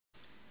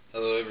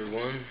Hello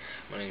everyone,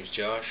 my name is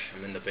Josh.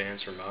 I'm in the band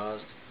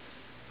Surmised.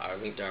 Our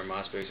link to our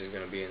MySpace is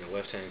going to be in the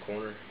left hand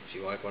corner. If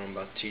you like what I'm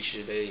about to teach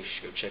you today, you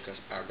should go check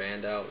our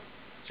band out.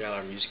 See how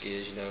our music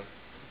is,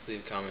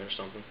 leave a comment or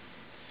something.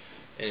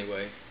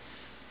 Anyway,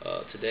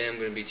 today I'm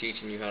going to be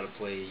teaching you how to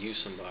play Use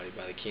Somebody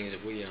by the Kings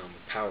of Leon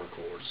with power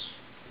chords,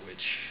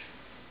 which,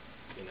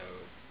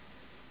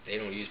 they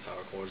don't use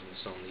power chords in the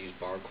song, they use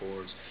bar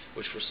chords,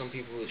 which for some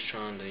people it's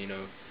trying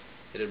to,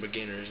 that are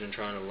beginners and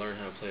trying to learn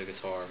how to play a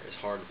guitar, it's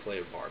hard to play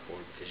a bar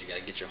chord because you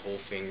gotta get your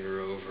whole finger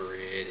over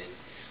it and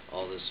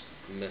all this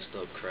messed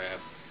up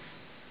crap.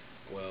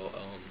 Well,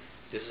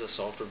 this is a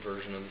softer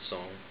version of the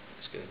song.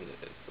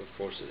 Of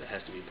course, it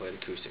has to be played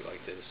acoustic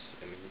like this.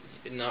 I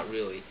mean, not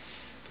really,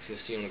 because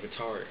see, on a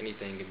guitar,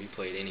 anything can be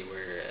played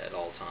anywhere at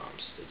all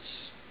times.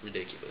 It's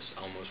ridiculous,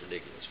 almost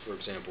ridiculous. For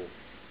example,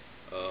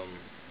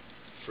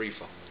 Free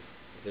Falling.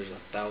 There's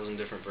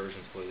 1,000 different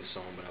versions to play this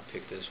song, but I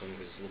picked this one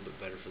because it's a little bit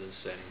better for this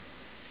setting.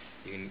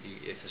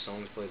 If the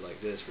song is played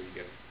like this, where you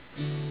go,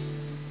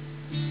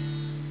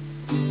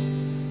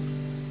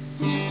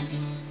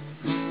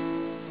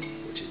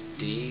 which is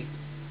D,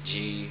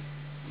 G,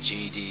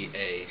 G, D,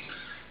 A.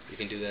 You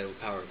can do that with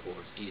power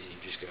chords, easy.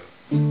 You just go.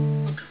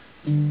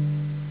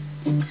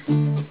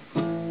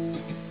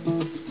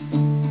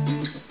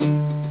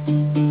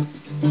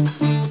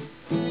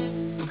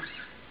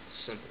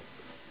 Simple.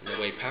 And the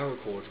way power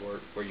chords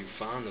work, where you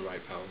find the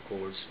right power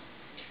chords,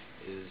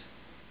 is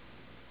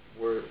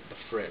where the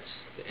frets,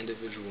 the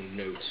individual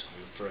notes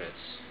on the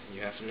frets.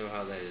 You have to know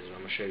how that is. I'm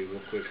going to show you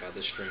real quick how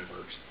this string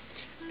works.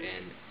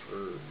 And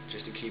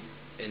just to keep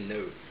in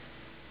note,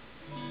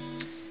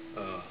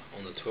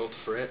 on the 12th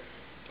fret,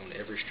 on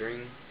every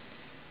string,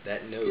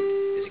 that note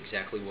is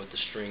exactly what the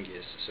string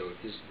is. So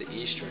if this is the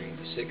E string,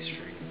 the 6th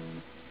string,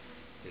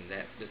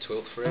 then the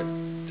 12th fret,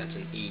 that's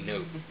an E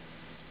note.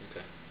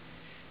 Okay.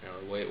 Now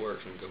the way it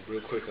works, I'm going to go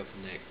real quick up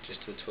the neck, just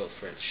to the 12th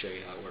fret to show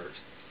you how it works.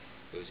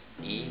 It goes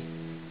E,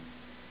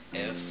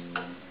 F,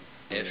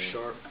 F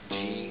sharp,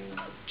 G,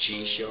 G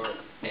sharp,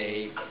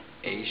 A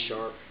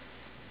sharp,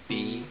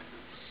 B,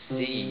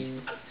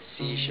 C, C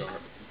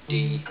sharp,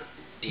 D,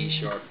 D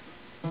sharp,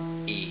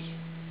 E.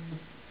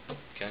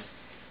 Okay?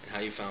 And how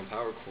you found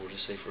power chords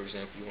is, say for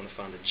example you want to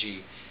find a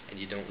G and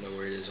you don't know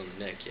where it is on the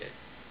neck yet.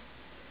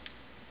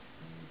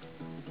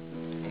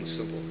 On the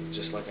simple,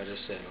 just like I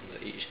just said,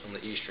 on the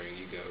E string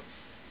you go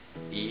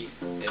E,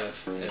 F,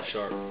 F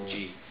sharp,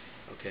 G.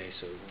 Okay,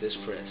 so this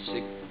fret,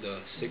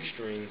 the 6th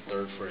string,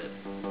 3rd fret,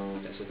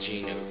 that's a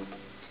G note.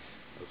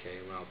 Okay,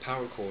 now a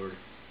power chord,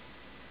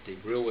 the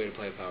real way to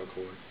play a power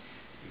chord,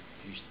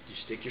 you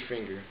stick your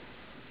finger,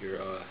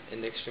 your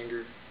index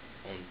finger,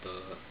 on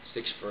the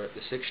 6th fret,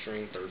 the 6th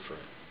string, 3rd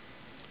fret,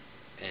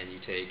 and you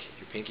take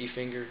your pinky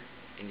finger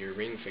and your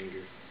ring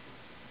finger,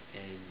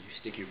 and you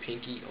stick your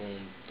pinky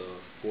on the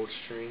 4th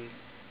string,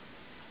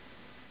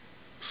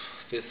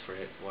 5th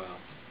fret. Wow.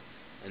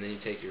 And then you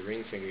take your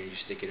ring finger and you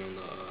stick it on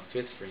the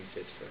 5th string,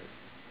 5th fret.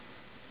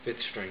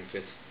 5th string,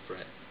 5th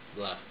fret.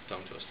 Blah,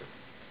 tongue twister.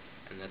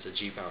 And that's a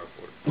G power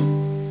chord.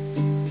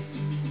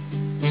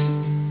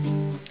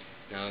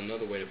 Now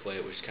another way to play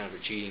it, which is kind of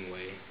a cheating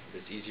way,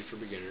 but it's easy for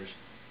beginners,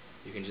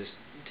 you can just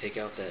take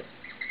out that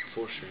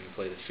 4th string and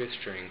play the 5th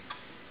string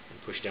and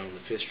push down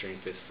the 5th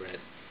string, 5th fret,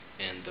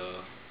 and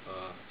the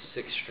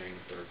 6th string,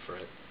 3rd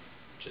fret.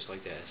 Just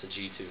like that. It's a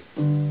G2.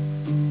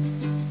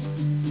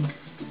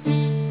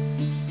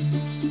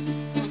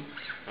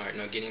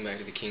 Now getting back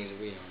to the Kings of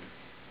Leon,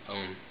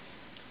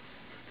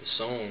 the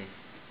song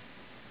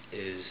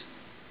is,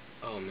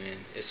 oh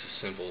man, it's a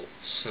simple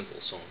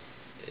song.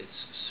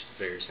 It's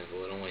very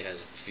simple. It only has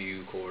a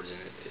few chords in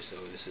it,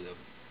 so this is a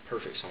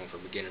perfect song for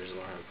beginners to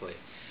learn how to play.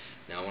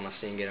 Now when I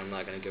sing it, I'm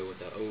not going to go with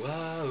the oh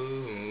ah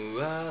ooh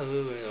ah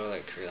ooh and all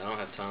that crap. I don't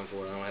have time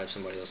for it. I don't have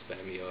somebody else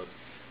back me up.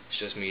 It's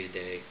just me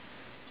today.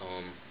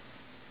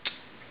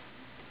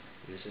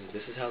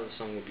 This is how the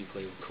song would be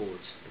played with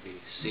chords. It'd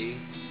be C,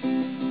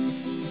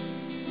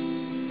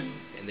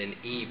 and then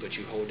E, but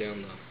you hold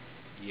down the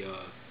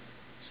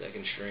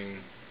 2nd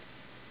string.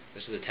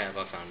 This is the tab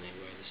I found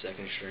anyway. The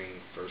 2nd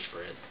string, 1st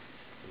fret,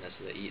 and that's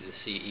the E, the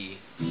C, E,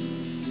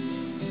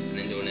 and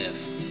then do an F.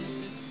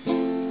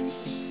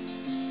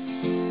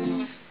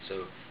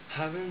 So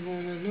I've been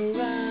roaming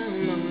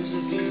around, I was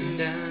looking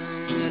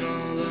down at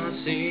all I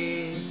see.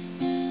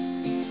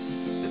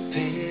 The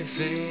painted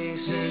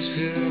faces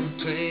fill the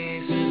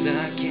places I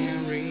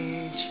can't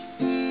reach.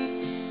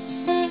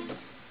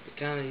 It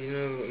kind of, I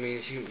mean,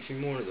 if you're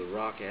more into the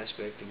rock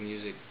aspect of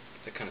music,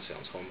 that kind of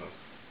sounds homo.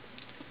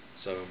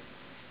 So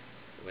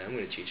what I'm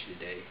going to teach you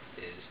today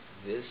is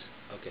this.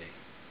 Okay,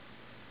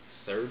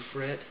 3rd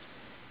fret,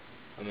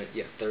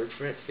 3rd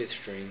fret, 5th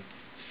string,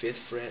 5th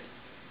fret,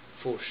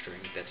 4th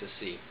string, that's a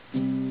C.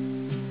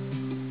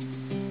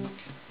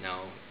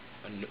 Now,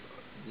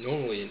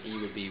 normally an E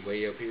would be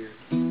way up here,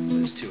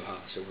 but it's too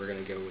high, so we're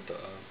going to go with the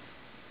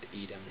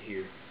E down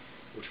here,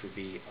 which would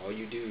be, all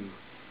you do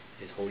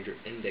is hold your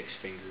index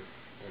finger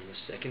on the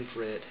 2nd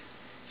fret,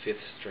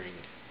 5th string,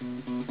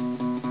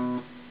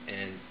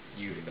 and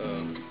you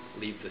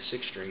leave the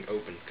 6th string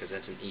open because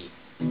that's an E.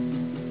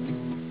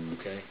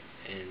 Okay,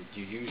 and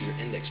you use your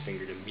index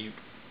finger to mute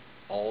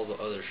all the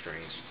other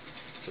strings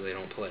so they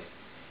don't play,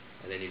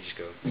 and then you just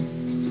go.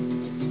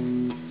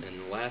 And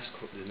the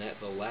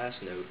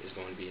last note is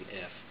going to be an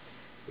F,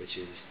 which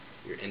is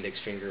your index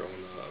finger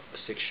on the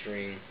 6th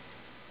string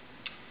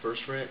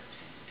 1st fret,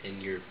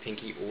 and your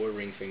pinky or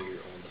ring finger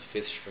on the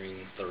 5th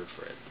string 3rd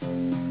fret.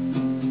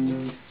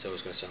 So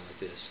it's going to sound like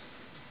this.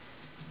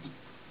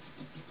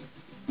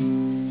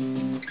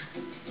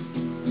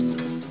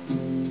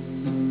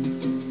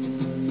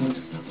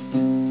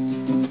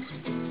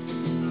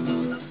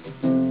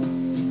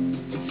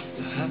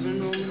 I've been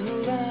roaming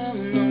around,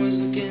 always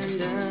looking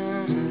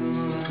down at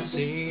all I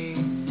see.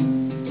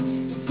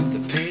 The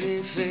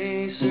painted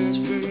faces,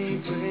 pretty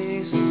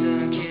places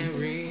I can't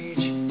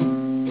reach.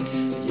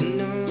 You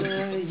know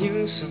that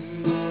you're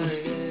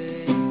somebody.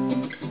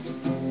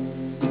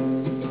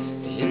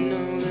 You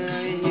know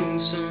that you're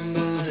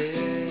somebody.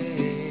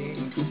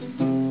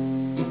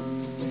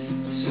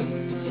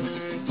 Someone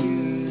like you,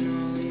 and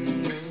all you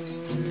know,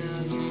 and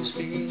how you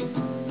speak.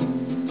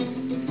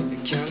 The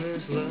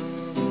countless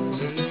lovers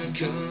and the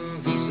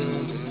covers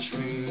of the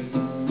stream.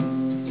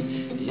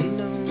 You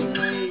know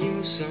that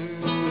you're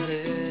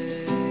somebody.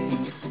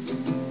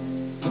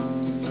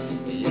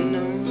 You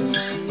know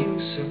that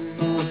you're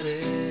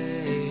somebody.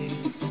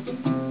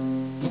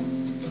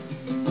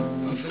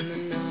 Off in the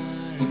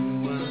night,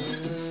 while I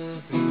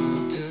love and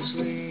not to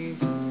sleep,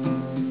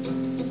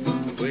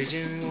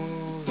 waging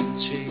war and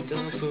shake the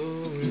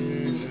pool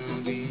in the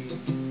beat.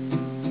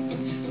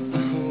 I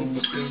hope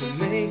it's gonna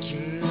make you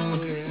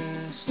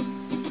notice.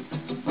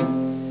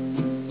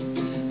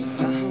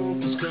 I hope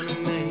it's gonna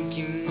make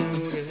you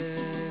notice.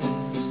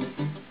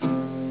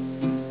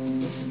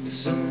 There's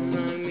someone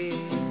like me.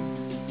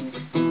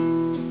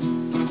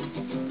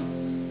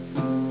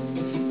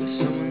 There's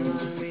someone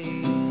like me.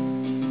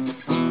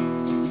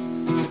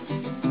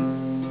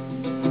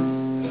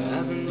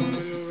 I've been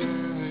running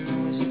around,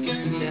 always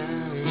looking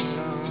down at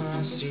all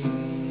I see.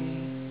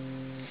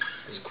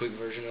 There's a quick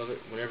version of it.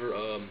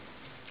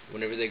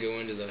 Whenever they go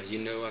into the, you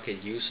know I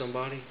could use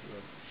somebody.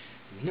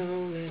 You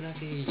know that I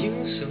could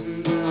use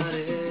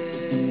somebody.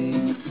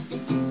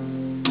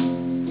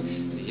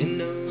 You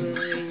know that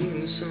I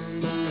use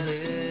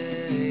somebody.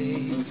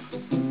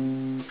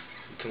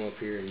 You come up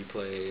here and you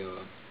play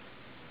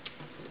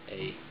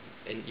A,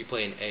 and you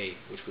play an A,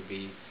 which would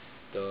be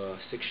the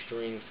 6th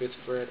string 5th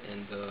fret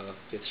and the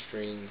 5th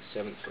string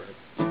 7th fret.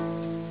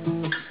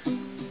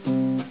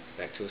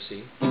 Back to a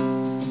C,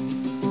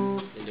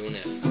 and do an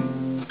F.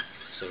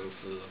 So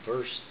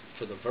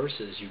for the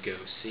verses you go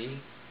C,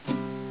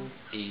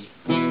 E,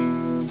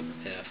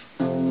 F,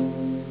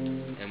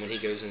 and when he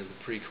goes into the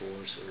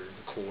pre-chorus or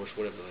the chorus,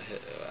 whatever the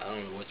heck, I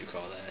don't know what you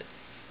call that.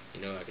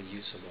 You know I could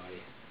use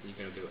somebody. You're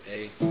gonna go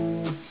A,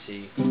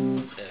 C,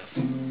 F.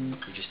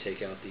 You just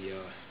take out the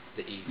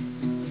E.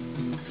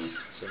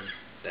 So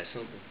that's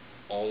simple,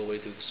 all the way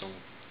through the song,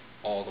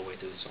 all the way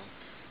through the song.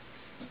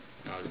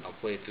 I'll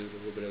play through a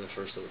little bit of the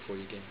first of it for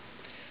you again.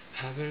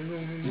 I've been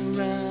roaming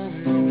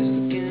around, always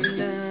looking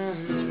down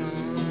at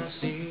all I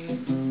see.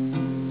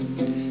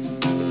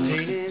 The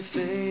painted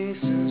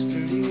faces,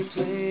 pretty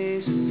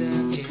places I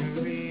can't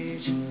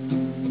reach.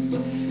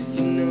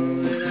 You know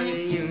that I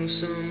can use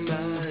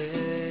somebody.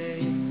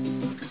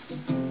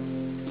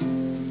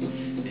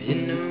 You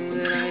know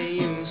that I can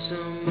use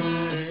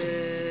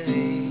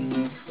somebody.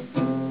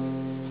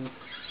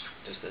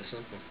 Just that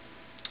simple.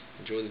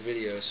 Enjoy the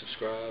video,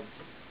 subscribe,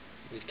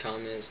 leave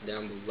comments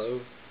down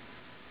below,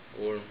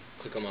 or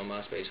click on my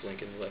MySpace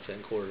link in the left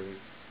hand corner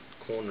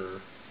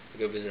to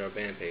go visit our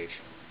band page.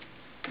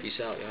 Peace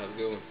out, y'all have a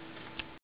good one.